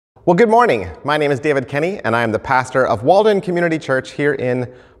Well, good morning. My name is David Kenney, and I am the pastor of Walden Community Church here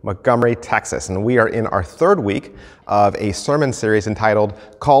in Montgomery, Texas. And we are in our third week of a sermon series entitled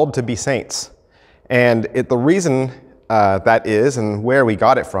Called to be Saints. And the reason that is, and where we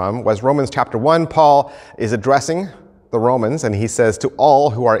got it from, was Romans chapter 1. Paul is addressing the Romans, and he says, "To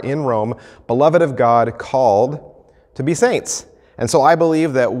all who are in Rome, beloved of God, called to be saints." And so I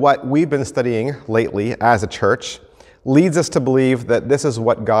believe that what we've been studying lately as a church leads us to believe that this is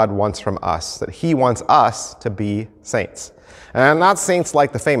what God wants from us, that he wants us to be saints. And not saints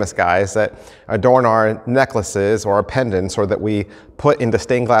like the famous guys that adorn our necklaces or our pendants or that we put into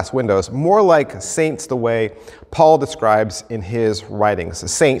stained glass windows, more like saints the way Paul describes in his writings. A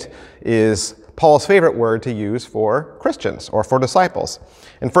saint is Paul's favorite word to use for Christians or for disciples.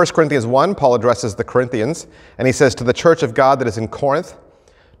 In 1 Corinthians 1, Paul addresses the Corinthians, and he says, "To the church of God that is in Corinth,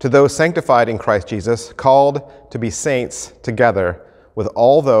 to those sanctified in Christ Jesus, called to be saints together with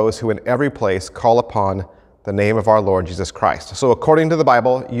all those who in every place call upon the name of our Lord Jesus Christ." So according to the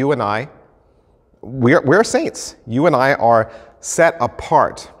Bible, you and I, we're saints. You and I are set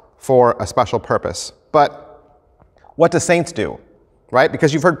apart for a special purpose. But what do saints do, right?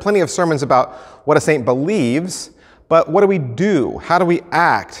 Because you've heard plenty of sermons about what a saint believes, but what do we do? How do we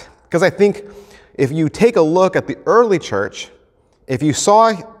act? Because I think if you take a look at the early church, if you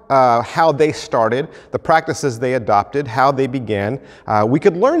saw how they started, the practices they adopted, how they began, we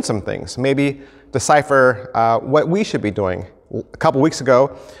could learn some things, maybe decipher what we should be doing. A couple weeks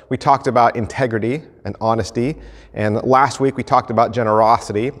ago, we talked about integrity and honesty, and last week we talked about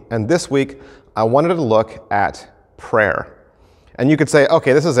generosity, and this week I wanted to look at prayer. And you could say,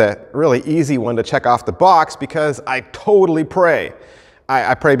 okay, this is a really easy one to check off the box because I totally pray.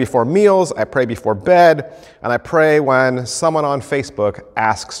 I pray before meals, I pray before bed, and I pray when someone on Facebook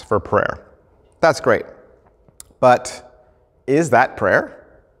asks for prayer. That's great. But is that prayer?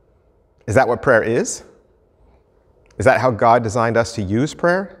 Is that what prayer is? Is that how God designed us to use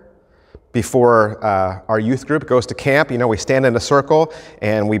prayer? Before our youth group goes to camp, we stand in a circle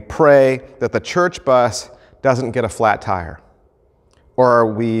and we pray that the church bus doesn't get a flat tire. Or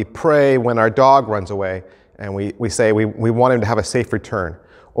we pray when our dog runs away, and we say we want him to have a safe return.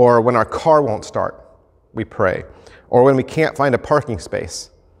 Or when our car won't start, we pray. Or when we can't find a parking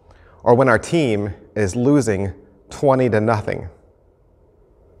space. Or when our team is losing 20-0.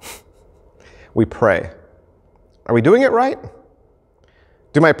 We pray. Are we doing it right?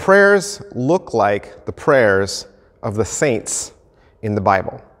 Do my prayers look like the prayers of the saints in the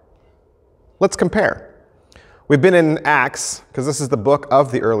Bible? Let's compare. We've been in Acts, because this is the book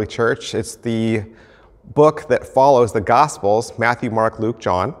of the early church. It's the book that follows the Gospels, Matthew, Mark, Luke,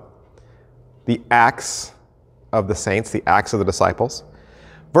 John, the Acts of the saints, the Acts of the disciples.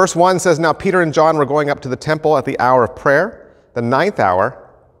 Verse 1 says, "Now Peter and John were going up to the temple at the hour of prayer, the 9th hour,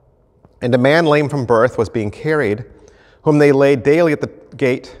 and a man lame from birth was being carried, whom they laid daily at the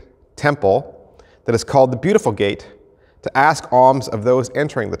gate temple, that is called the Beautiful Gate, to ask alms of those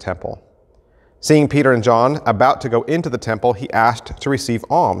entering the temple. Seeing Peter and John about to go into the temple, he asked to receive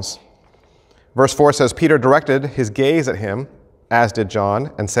alms. Verse 4 says, Peter directed his gaze at him, as did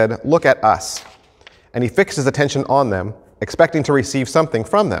John, and said, 'Look at us.' And he fixed his attention on them, expecting to receive something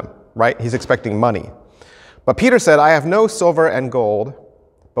from them," right? He's expecting money. "But Peter said, 'I have no silver and gold,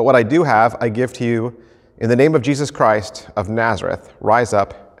 but what I do have I give to you. In the name of Jesus Christ of Nazareth, rise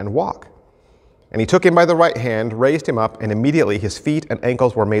up and walk.' And he took him by the right hand, raised him up, and immediately his feet and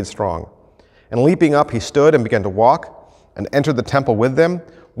ankles were made strong. And leaping up, he stood and began to walk, and entered the temple with them,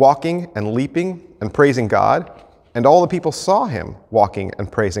 walking and leaping and praising God. And all the people saw him walking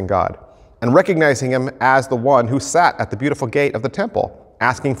and praising God, and recognizing him as the one who sat at the beautiful gate of the temple,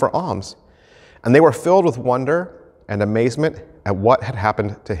 asking for alms. And they were filled with wonder and amazement at what had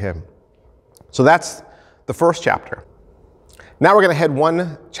happened to him." So that's the first chapter. Now we're going to head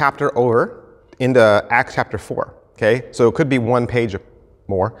one chapter over into Acts chapter 4. Okay, so it could be one page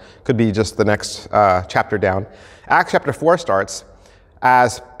more, could be just the next chapter down. Acts chapter 4 starts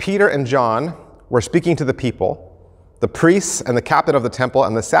as Peter and John were speaking to the people. The priests and the captain of the temple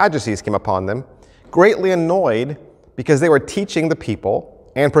and the Sadducees came upon them, greatly annoyed because they were teaching the people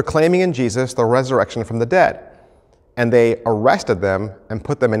and proclaiming in Jesus the resurrection from the dead. And they arrested them and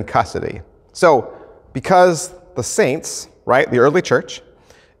put them in custody. So, because the saints, right, the early church,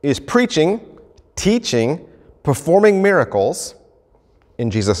 is preaching, teaching, performing miracles in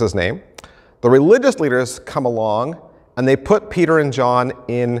Jesus' name, the religious leaders come along and they put Peter and John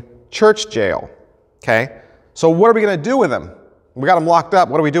in church jail. Okay? So what are we going to do with them? We got them locked up.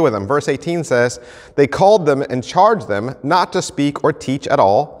 What do we do with them? Verse 18 says, "They called them and charged them not to speak or teach at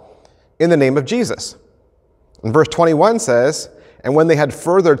all in the name of Jesus." And verse 21 says, And when they had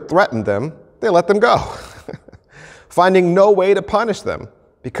further threatened them, they let them go, finding no way to punish them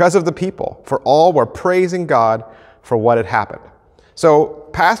because of the people, for all were praising God for what had happened. So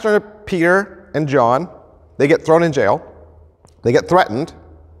Pastor Peter and John, they get thrown in jail, they get threatened,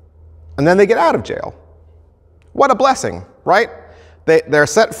 and then they get out of jail. What a blessing, right? They're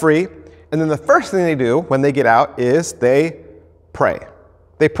set free, and then the first thing they do when they get out is they pray.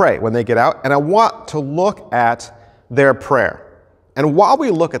 They pray when they get out, and I want to look at their prayer. And while we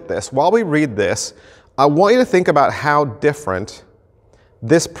look at this, while we read this, I want you to think about how different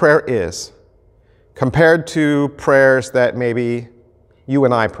this prayer is compared to prayers that maybe you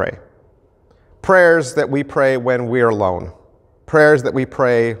and I pray. Prayers that we pray when we're alone. Prayers that we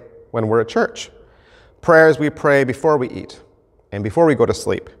pray when we're at church. Prayers we pray before we eat and before we go to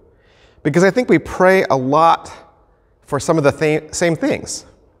sleep. Because I think we pray a lot for some of the same things.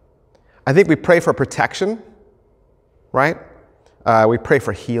 I think we pray for protection, right? We pray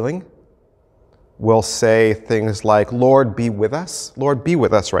for healing. We'll say things like, Lord, be with us. Lord, be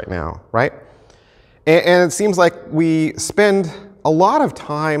with us right now, right? And it seems like we spend a lot of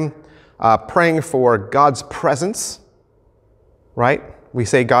time praying for God's presence, right? We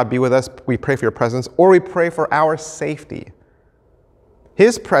say, God, be with us. We pray for your presence, or we pray for our safety.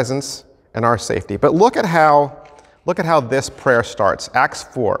 His presence and our safety. But look at how this prayer starts. Acts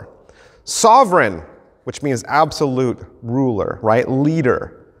 4. Sovereign, which means absolute ruler, right?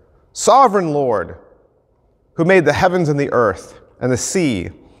 Leader. Sovereign Lord, who made the heavens and the earth and the sea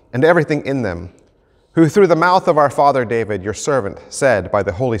and everything in them, who through the mouth of our father David, your servant, said by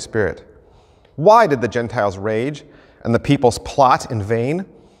the Holy Spirit, why did the Gentiles rage and the peoples plot in vain?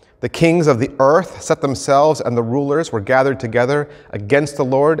 The kings of the earth set themselves, and the rulers were gathered together against the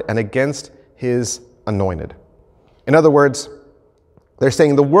Lord and against his anointed. In other words, they're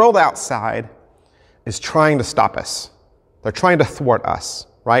saying the world outside is trying to stop us. They're trying to thwart us,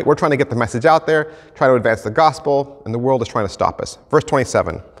 right? We're trying to get the message out there, try to advance the gospel, and the world is trying to stop us. Verse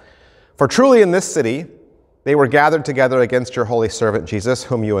 27, for truly in this city they were gathered together against your holy servant Jesus,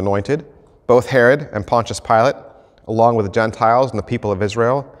 whom you anointed, both Herod and Pontius Pilate, along with the Gentiles and the people of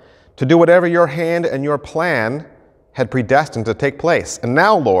Israel, to do whatever your hand and your plan had predestined to take place. And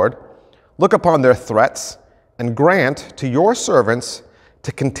now, Lord, look upon their threats and grant to your servants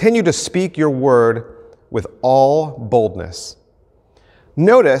to continue to speak your word with all boldness.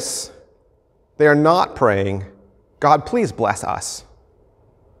 Notice they are not praying, God, please bless us.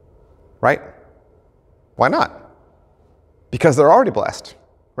 Right? Why not? Because they're already blessed,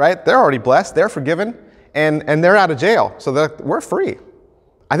 right? They're already blessed, they're forgiven, and they're out of jail, so we're free.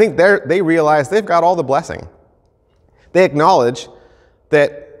 I think they realize they've got all the blessing. They acknowledge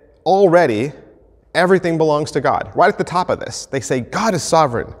that already everything belongs to God. Right at the top of this, they say, God is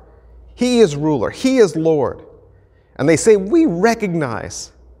sovereign. He is ruler. He is Lord. And they say, we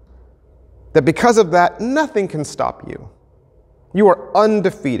recognize that because of that, nothing can stop you. You are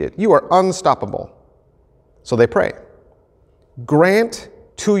undefeated. You are unstoppable. So they pray, grant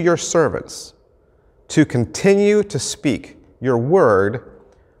to your servants to continue to speak your word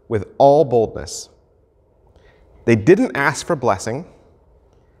with all boldness. They didn't ask for blessing.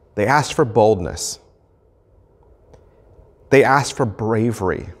 They asked for boldness. They asked for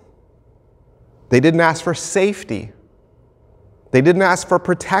bravery. They didn't ask for safety. They didn't ask for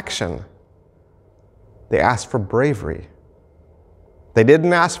protection. They asked for bravery. They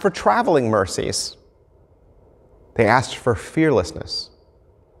didn't ask for traveling mercies. They asked for fearlessness.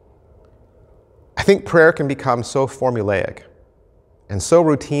 I think prayer can become so formulaic and so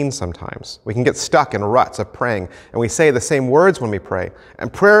routine sometimes. We can get stuck in ruts of praying, and we say the same words when we pray.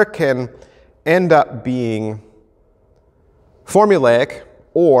 And prayer can end up being formulaic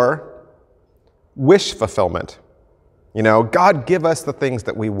or wish fulfillment. You know, God, give us the things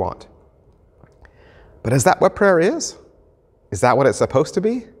that we want. But is that what prayer is? Is that what it's supposed to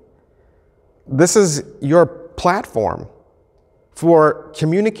be? This is your platform for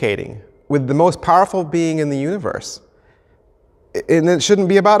communicating with the most powerful being in the universe. And it shouldn't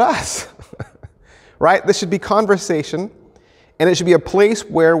be about us, right? This should be conversation, and it should be a place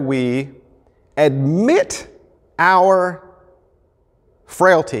where we admit our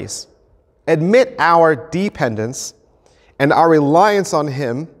frailties, admit our dependence and our reliance on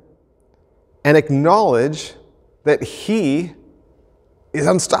Him, and acknowledge that He is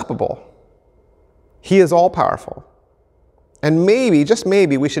unstoppable. He is all-powerful. And maybe, just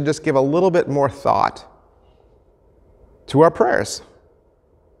maybe, we should just give a little bit more thought to our prayers.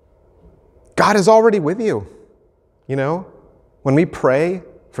 God is already with you. You know, when we pray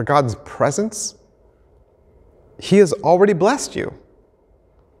for God's presence, He has already blessed you.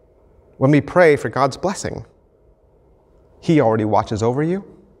 When we pray for God's blessing, He already watches over you.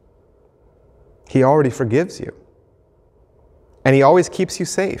 He already forgives you. And he always keeps you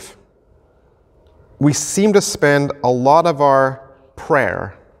safe. We seem to spend a lot of our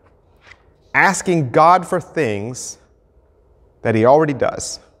prayer asking God for things that he already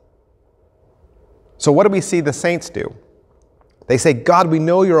does. So what do we see the saints do? They say, God, we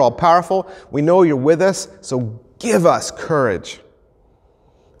know you're all powerful. We know you're with us, so give us courage.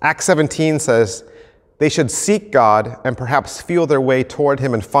 Acts 17 says, they should seek God and perhaps feel their way toward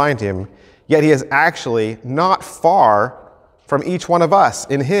him and find him, yet he is actually not far from each one of us.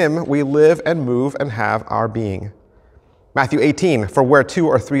 In him we live and move and have our being. Matthew 18, for where 2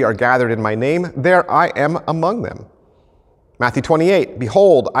 or 3 are gathered in my name, there I am among them. Matthew 28,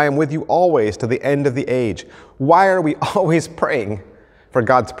 behold, I am with you always to the end of the age. Why are we always praying for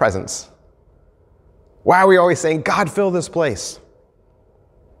God's presence? Why are we always saying, God, fill this place?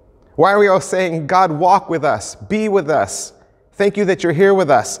 Why are we always saying, God, walk with us, be with us? Thank you that you're here with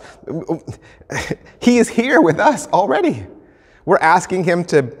us. He is here with us already. We're asking him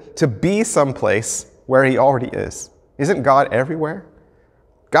to be someplace where he already is. Isn't God everywhere?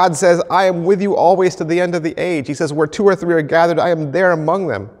 God says, I am with you always to the end of the age. He says, where 2 or 3 are gathered, I am there among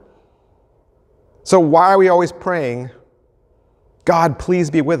them. So why are we always praying, God, please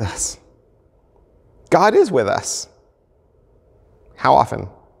be with us? God is with us. How often?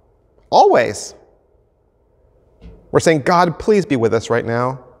 Always. We're saying, God, please be with us right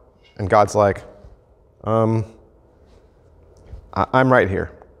now. And God's like, I'm right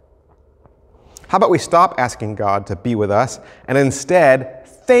here. How about we stop asking God to be with us and instead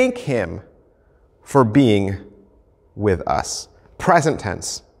thank him for being with us? Present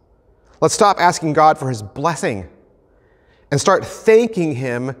tense. Let's stop asking God for his blessing and start thanking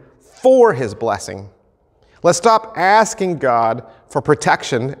him for his blessing. Let's stop asking God for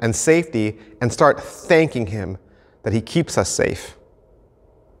protection and safety and start thanking him that he keeps us safe.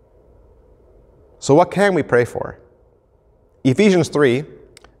 So what can we pray for? Ephesians 3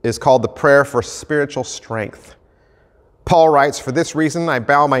 is called the prayer for spiritual strength. Paul writes, for this reason I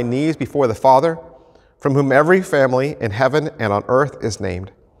bow my knees before the Father, from whom every family in heaven and on earth is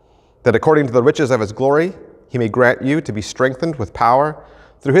named, that according to the riches of his glory, he may grant you to be strengthened with power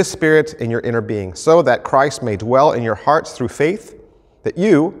through his Spirit in your inner being, so that Christ may dwell in your hearts through faith, that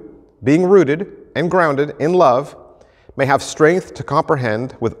you, being rooted and grounded in love, may have strength to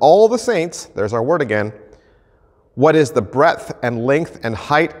comprehend with all the saints, there's our word again, what is the breadth and length and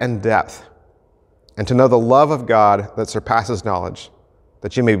height and depth, and to know the love of God that surpasses knowledge,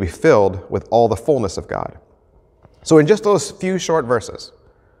 that you may be filled with all the fullness of God. So in just those few short verses,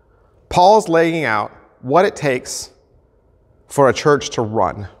 Paul's laying out what it takes for a church to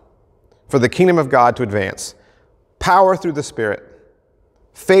run, for the kingdom of God to advance. Power through the Spirit,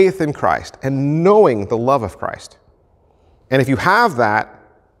 faith in Christ, and knowing the love of Christ. And if you have that,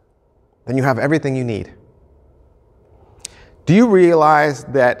 then you have everything you need. Do you realize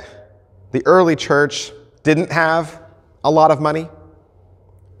that the early church didn't have a lot of money?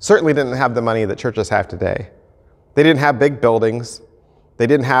 Certainly didn't have the money that churches have today. They didn't have big buildings. They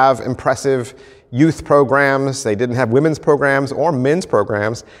didn't have impressive youth programs. They didn't have women's programs or men's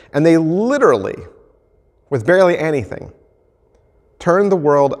programs. And they literally, with barely anything, turned the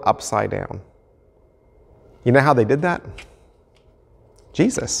world upside down. You know how they did that?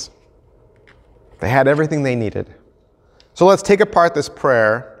 Jesus. They had everything they needed. So let's take apart this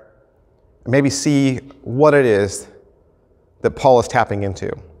prayer and maybe see what it is that Paul is tapping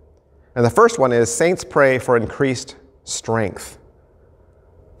into. And the first one is saints pray for increased strength.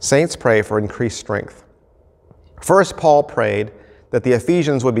 Saints pray for increased strength. First, Paul prayed that the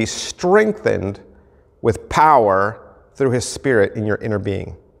Ephesians would be strengthened with power through his Spirit in your inner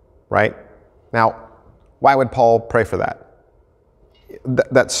being, right? Now, why would Paul pray for that?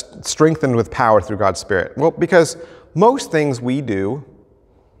 That's strengthened with power through God's Spirit. Well, because most things we do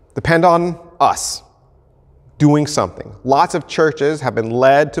depend on us doing something. Lots of churches have been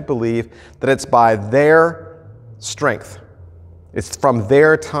led to believe that it's by their strength. It's from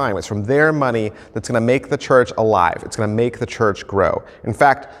their time, it's from their money that's going to make the church alive. It's going to make the church grow. In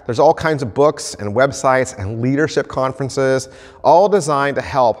fact, there's all kinds of books and websites and leadership conferences, all designed to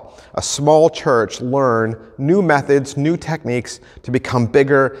help a small church learn new methods, new techniques to become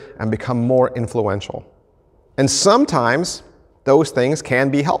bigger and become more influential. And sometimes those things can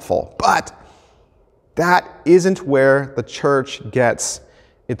be helpful, but that isn't where the church gets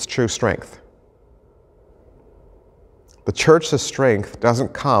its true strength. The church's strength doesn't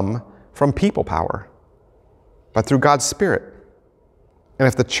come from people power, but through God's Spirit. And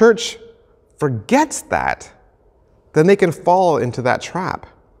if the church forgets that, then they can fall into that trap.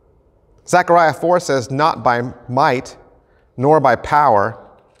 Zechariah 4 says, not by might, nor by power,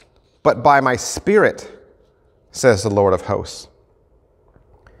 but by my Spirit, says the Lord of hosts.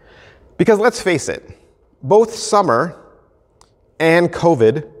 Because let's face it, both summer and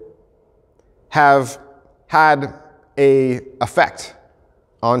COVID have had an effect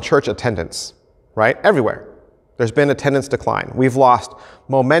on church attendance, right? Everywhere. There's been attendance decline. We've lost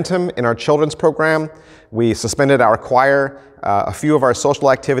momentum in our children's program. We suspended our choir, a few of our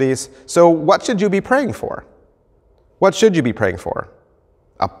social activities. So what should you be praying for? What should you be praying for?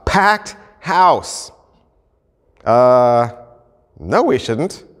 A packed house. No, we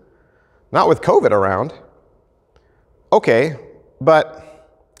shouldn't. Not with COVID around. Okay, but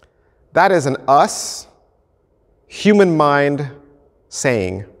that is an us, human mind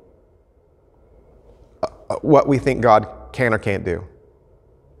saying what we think God can or can't do,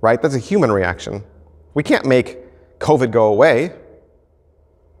 right? That's a human reaction. We can't make COVID go away.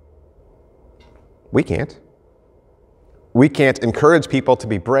 We can't. We can't encourage people to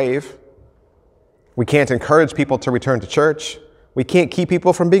be brave. We can't encourage people to return to church. We can't keep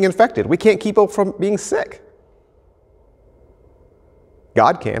people from being infected. We can't keep people from being sick.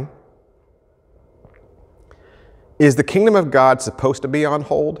 God can. Is the kingdom of God supposed to be on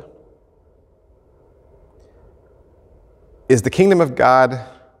hold? Is the kingdom of God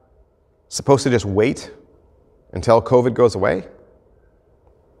supposed to just wait until COVID goes away?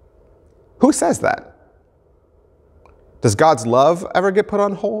 Who says that? Does God's love ever get put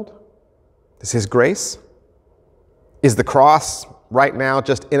on hold? Is His grace? Is the cross right now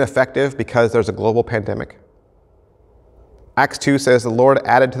just ineffective because there's a global pandemic? Acts 2 says the Lord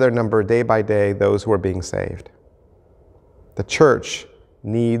added to their number day by day those who are being saved. The church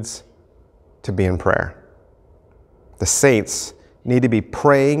needs to be in prayer. The saints need to be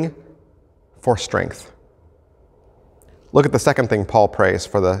praying for strength. Look at the second thing Paul prays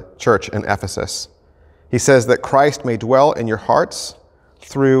for the church in Ephesus. He says that Christ may dwell in your hearts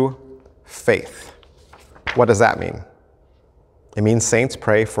through faith. What does that mean? It means saints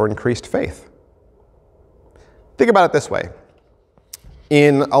pray for increased faith. Think about it this way.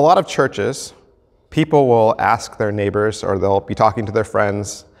 In a lot of churches, people will ask their neighbors, or they'll be talking to their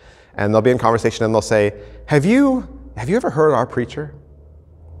friends, and they'll be in conversation and they'll say, have you ever heard our preacher?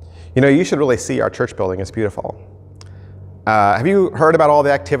 You know, you should really see our church building. It's beautiful. Have you heard about all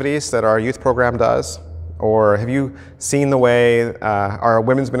the activities that our youth program does? Or have you seen the way our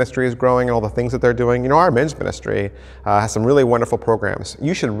women's ministry is growing and all the things that they're doing? You know, our men's ministry has some really wonderful programs.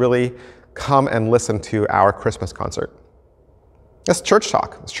 You should really come and listen to our Christmas concert. That's church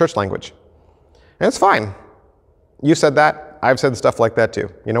talk. It's church language. And it's fine. You said that. I've said stuff like that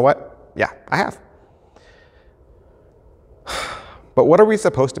too. You know what? Yeah, I have. But what are we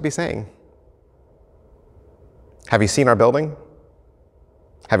supposed to be saying? Have you seen our building?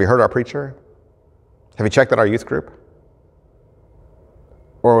 Have you heard our preacher? Have you checked out our youth group?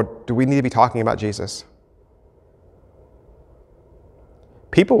 Or do we need to be talking about Jesus?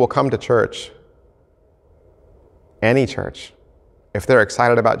 People will come to church, any church, if they're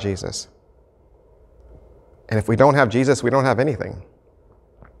excited about Jesus. And if we don't have Jesus, we don't have anything.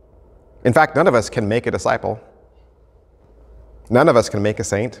 In fact, none of us can make a disciple. None of us can make a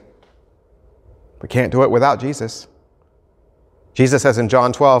saint. We can't do it without Jesus. Jesus says in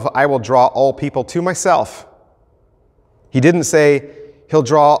John 12, I will draw all people to myself. He didn't say he'll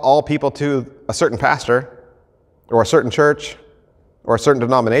draw all people to a certain pastor or a certain church or a certain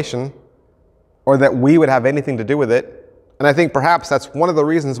denomination, or that we would have anything to do with it. And I think perhaps that's one of the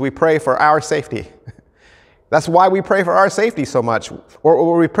reasons we pray for our safety. That's why we pray for our safety so much,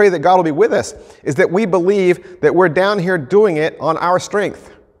 or we pray that God will be with us, is that we believe that we're down here doing it on our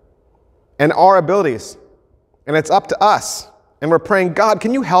strength and our abilities. And it's up to us. And we're praying, God,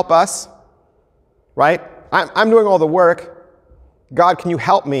 can you help us? Right? I'm doing all the work. God, can you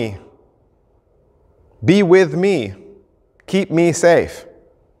help me? Be with me. Keep me safe.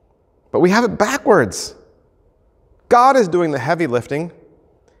 But we have it backwards. God is doing the heavy lifting,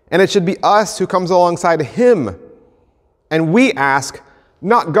 and it should be us who comes alongside Him. And we ask,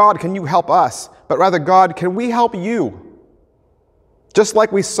 not God, can you help us? But rather, God, can we help you? Just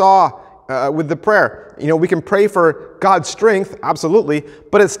like we saw with the prayer. You know, we can pray for God's strength, absolutely,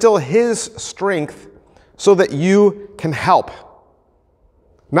 but it's still His strength so that you can help.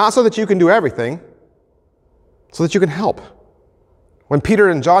 Not so that you can do everything, so that you can help. When Peter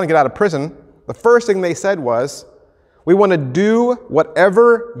and John get out of prison, the first thing they said was, we want to do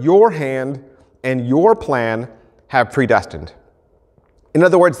whatever your hand and your plan have predestined. In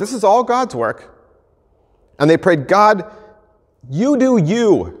other words, this is all God's work. And they prayed, God, you do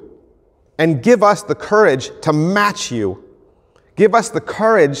you. And give us the courage to match you. Give us the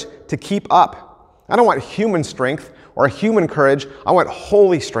courage to keep up. I don't want human strength or human courage. I want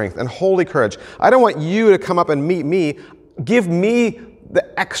holy strength and holy courage. I don't want you to come up and meet me. Give me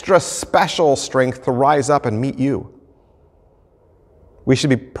the extra special strength to rise up and meet you. We should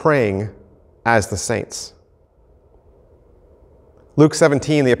be praying as the saints. Luke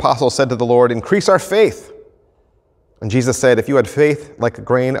 17, the apostle said to the Lord, "Increase our faith." And Jesus said, "If you had faith like a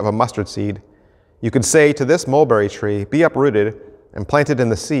grain of a mustard seed, you could say to this mulberry tree, 'Be uprooted and planted in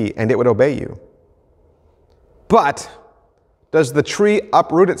the sea,' and it would obey you." But does the tree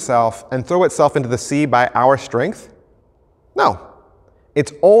uproot itself and throw itself into the sea by our strength? No.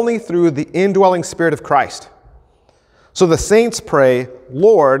 It's only through the indwelling Spirit of Christ. So the saints pray,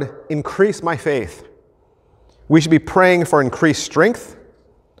 "Lord, increase my faith." We should be praying for increased strength,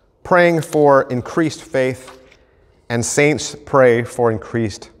 praying for increased faith, and saints pray for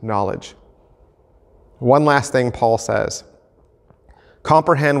increased knowledge. One last thing Paul says,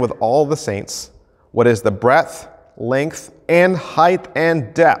 "Comprehend with all the saints what is the breadth, length, and height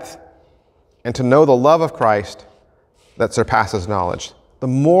and depth, and to know the love of Christ that surpasses knowledge." The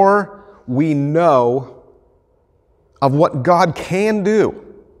more we know of what God can do,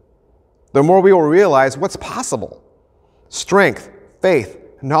 the more we will realize what's possible. Strength, faith,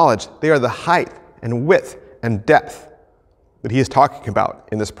 knowledge, they are the height and width and depth that he is talking about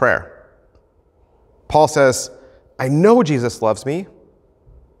in this prayer. Paul says, "I know Jesus loves me,"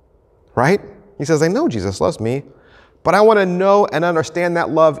 right? He says, "I know Jesus loves me, but I want to know and understand that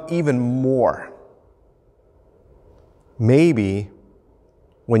love even more." Maybe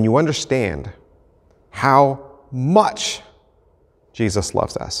when you understand how much Jesus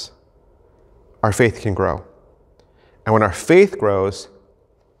loves us, our faith can grow. And when our faith grows,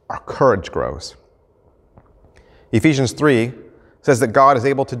 our courage grows. Ephesians 3 says that God is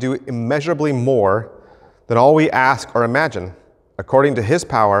able to do immeasurably more than all we ask or imagine, according to his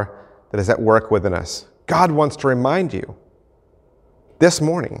power that is at work within us. God wants to remind you this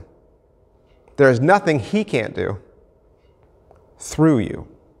morning, there is nothing he can't do through you.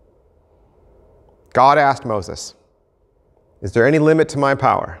 God asked Moses, "Is there any limit to my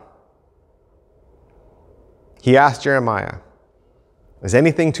power?" He asked Jeremiah, "Is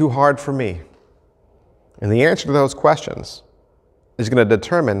anything too hard for me?" And the answer to those questions is going to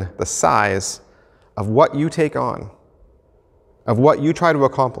determine the size of what you take on, of what you try to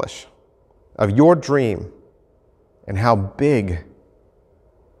accomplish, of your dream, and how big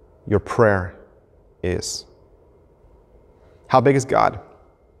your prayer is. How big is God?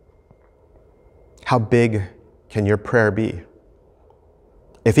 How big can your prayer be?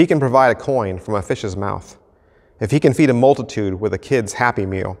 If he can provide a coin from a fish's mouth, if he can feed a multitude with a kid's Happy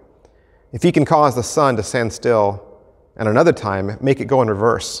Meal, if he can cause the sun to stand still and another time make it go in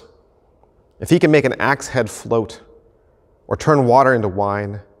reverse, if he can make an axe head float, or turn water into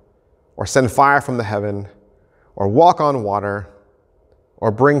wine, or send fire from the heaven, or walk on water,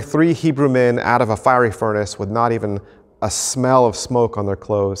 or bring 3 Hebrew men out of a fiery furnace with not even a smell of smoke on their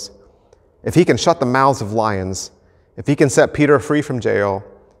clothes, if he can shut the mouths of lions, if he can set Peter free from jail,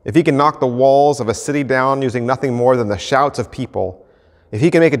 if he can knock the walls of a city down using nothing more than the shouts of people, if he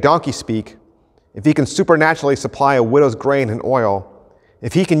can make a donkey speak, if he can supernaturally supply a widow's grain and oil,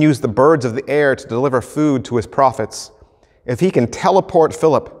 if he can use the birds of the air to deliver food to his prophets, if he can teleport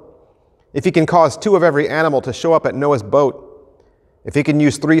Philip, if he can cause 2 of every animal to show up at Noah's boat, if he can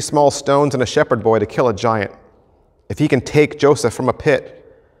use 3 small stones and a shepherd boy to kill a giant, if he can take Joseph from a pit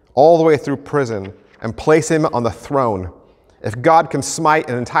all the way through prison and place him on the throne, if God can smite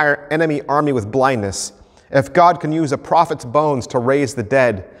an entire enemy army with blindness, if God can use a prophet's bones to raise the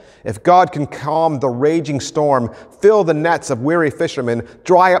dead, if God can calm the raging storm, fill the nets of weary fishermen,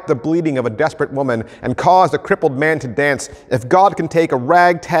 dry up the bleeding of a desperate woman, and cause a crippled man to dance, if God can take a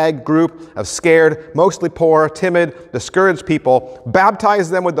ragtag group of scared, mostly poor, timid, discouraged people, baptize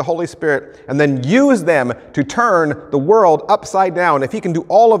them with the Holy Spirit, and then use them to turn the world upside down, if he can do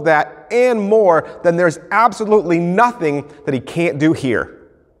all of that and more, then there's absolutely nothing that he can't do here.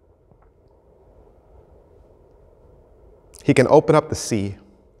 He can open up the sea.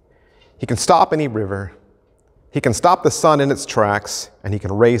 He can stop any river. He can stop the sun in its tracks, and he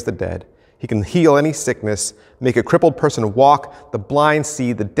can raise the dead. He can heal any sickness, make a crippled person walk, the blind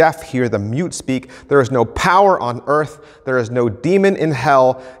see, the deaf hear, the mute speak. There is no power on earth. There is no demon in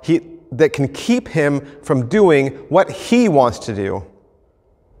hell that can keep him from doing what he wants to do.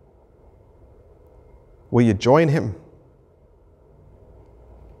 Will you join him?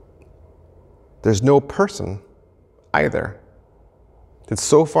 There's no person either that's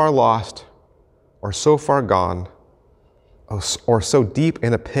so far lost or so far gone or so deep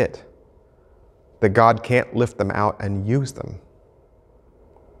in a pit that God can't lift them out and use them.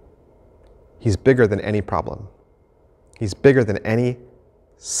 He's bigger than any problem. He's bigger than any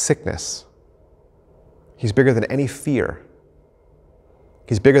sickness. He's bigger than any fear.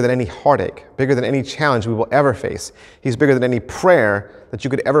 He's bigger than any heartache, bigger than any challenge we will ever face. He's bigger than any prayer that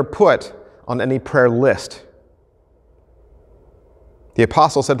you could ever put on any prayer list. The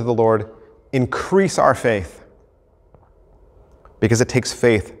apostle said to the Lord, increase our faith, because it takes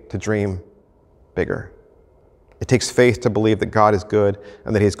faith to dream bigger. It takes faith to believe that God is good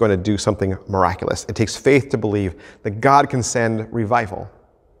and that he's going to do something miraculous. It takes faith to believe that God can send revival.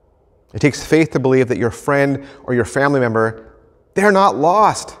 It takes faith to believe that your friend or your family member, they're not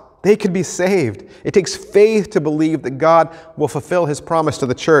lost. They could be saved. It takes faith to believe that God will fulfill his promise to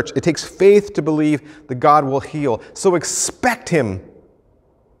the church. It takes faith to believe that God will heal. So expect him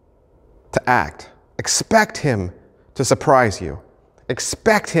to act. Expect him to surprise you.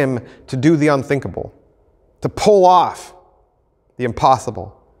 Expect him to do the unthinkable, to pull off the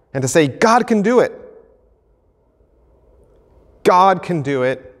impossible, and to say, God can do it. God can do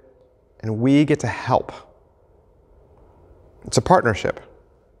it, and we get to help. It's a partnership.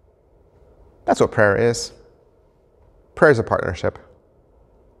 That's what prayer is. Prayer is a partnership.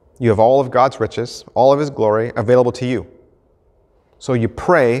 You have all of God's riches, all of his glory available to you. So you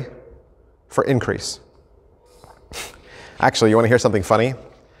pray for increase. Actually, you want to hear something funny?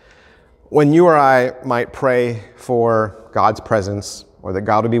 When you or I might pray for God's presence, or that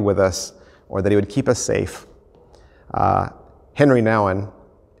God would be with us, or that he would keep us safe, Henry Nouwen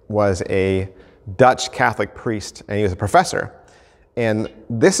was a Dutch Catholic priest, and he was a professor. And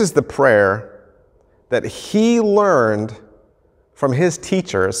this is the prayer that he learned from his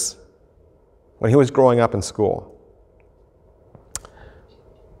teachers when he was growing up in school.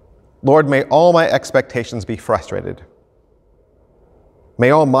 Lord, may all my expectations be frustrated. May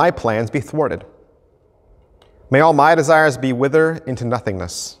all my plans be thwarted. May all my desires be wither into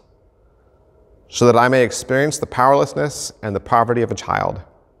nothingness, so that I may experience the powerlessness and the poverty of a child,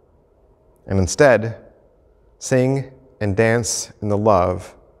 and instead sing and dance in the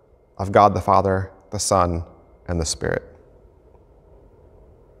love of God the Father, the Son, and the Spirit.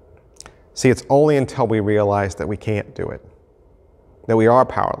 See, it's only until we realize that we can't do it, that we are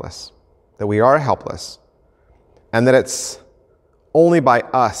powerless, that we are helpless, and that it's only by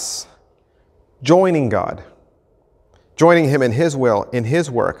us joining God, joining him in his will, in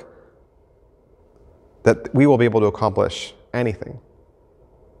his work, that we will be able to accomplish anything.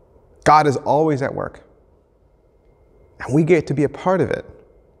 God is always at work, and we get to be a part of it.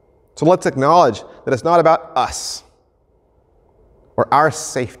 So let's acknowledge that it's not about us or our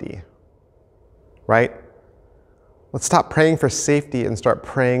safety, right? Let's stop praying for safety and start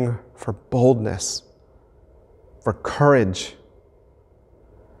praying for boldness, for courage.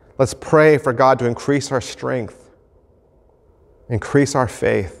 Let's pray for God to increase our strength, increase our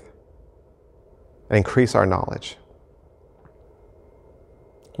faith, and increase our knowledge.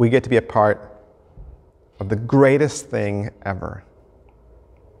 We get to be a part of the greatest thing ever,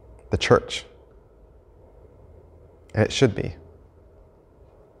 the church. And it should be.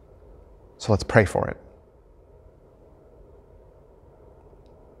 So let's pray for it.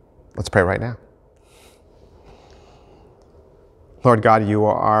 Let's pray right now. Lord God, you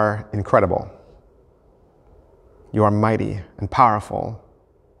are incredible. You are mighty and powerful.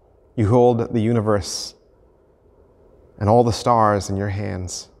 You hold the universe and all the stars in your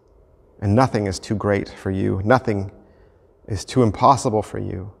hands, and nothing is too great for you. Nothing is too impossible for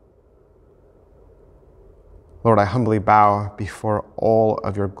you. Lord, I humbly bow before all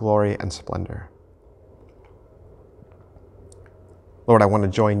of your glory and splendor. Lord, I want to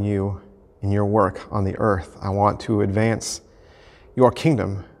join you in your work on the earth. I want to advance your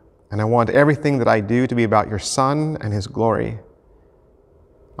kingdom, and I want everything that I do to be about your Son and his glory.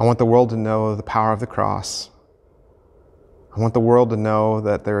 I want the world to know the power of the cross. I want the world to know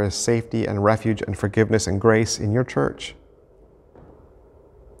that there is safety and refuge and forgiveness and grace in your church.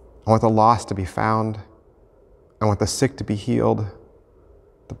 I want the lost to be found. I want the sick to be healed,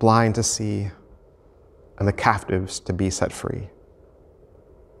 the blind to see, and the captives to be set free.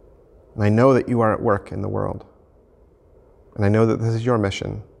 And I know that you are at work in the world. And I know that this is your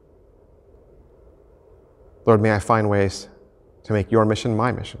mission. Lord, may I find ways to make your mission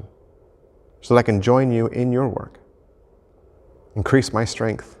my mission, so that I can join you in your work. Increase my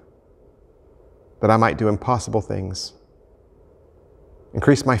strength, that I might do impossible things.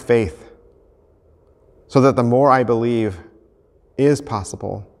 Increase my faith, so that the more I believe is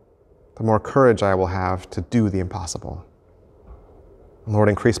possible, the more courage I will have to do the impossible. And Lord,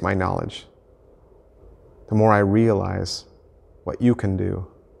 increase my knowledge. The more I realize what you can do,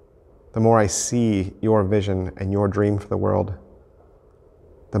 the more I see your vision and your dream for the world,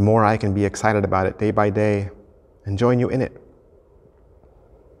 the more I can be excited about it day by day and join you in it.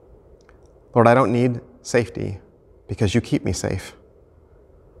 Lord, I don't need safety because you keep me safe.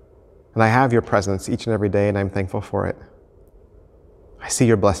 And I have your presence each and every day, and I'm thankful for it. I see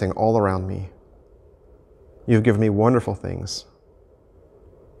your blessing all around me. You've given me wonderful things.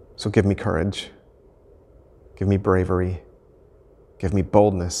 So give me courage. Give me bravery. Give me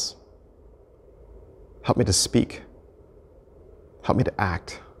boldness. Help me to speak. Help me to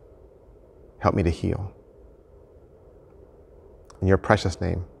act. Help me to heal. In your precious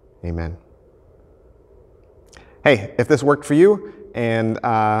name, amen. Hey, if this worked for you and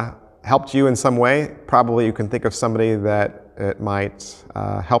helped you in some way, probably you can think of somebody that it might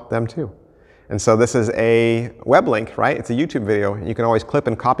help them too. And so this is a web link, right? It's a YouTube video. You can always clip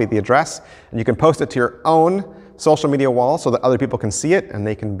and copy the address, and you can post it to your own social media wall so that other people can see it and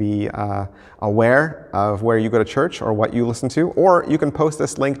they can be aware of where you go to church or what you listen to. Or you can post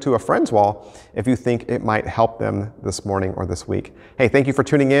this link to a friend's wall if you think it might help them this morning or this week. Hey, thank you for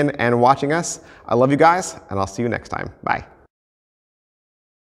tuning in and watching us. I love you guys, and I'll see you next time. Bye.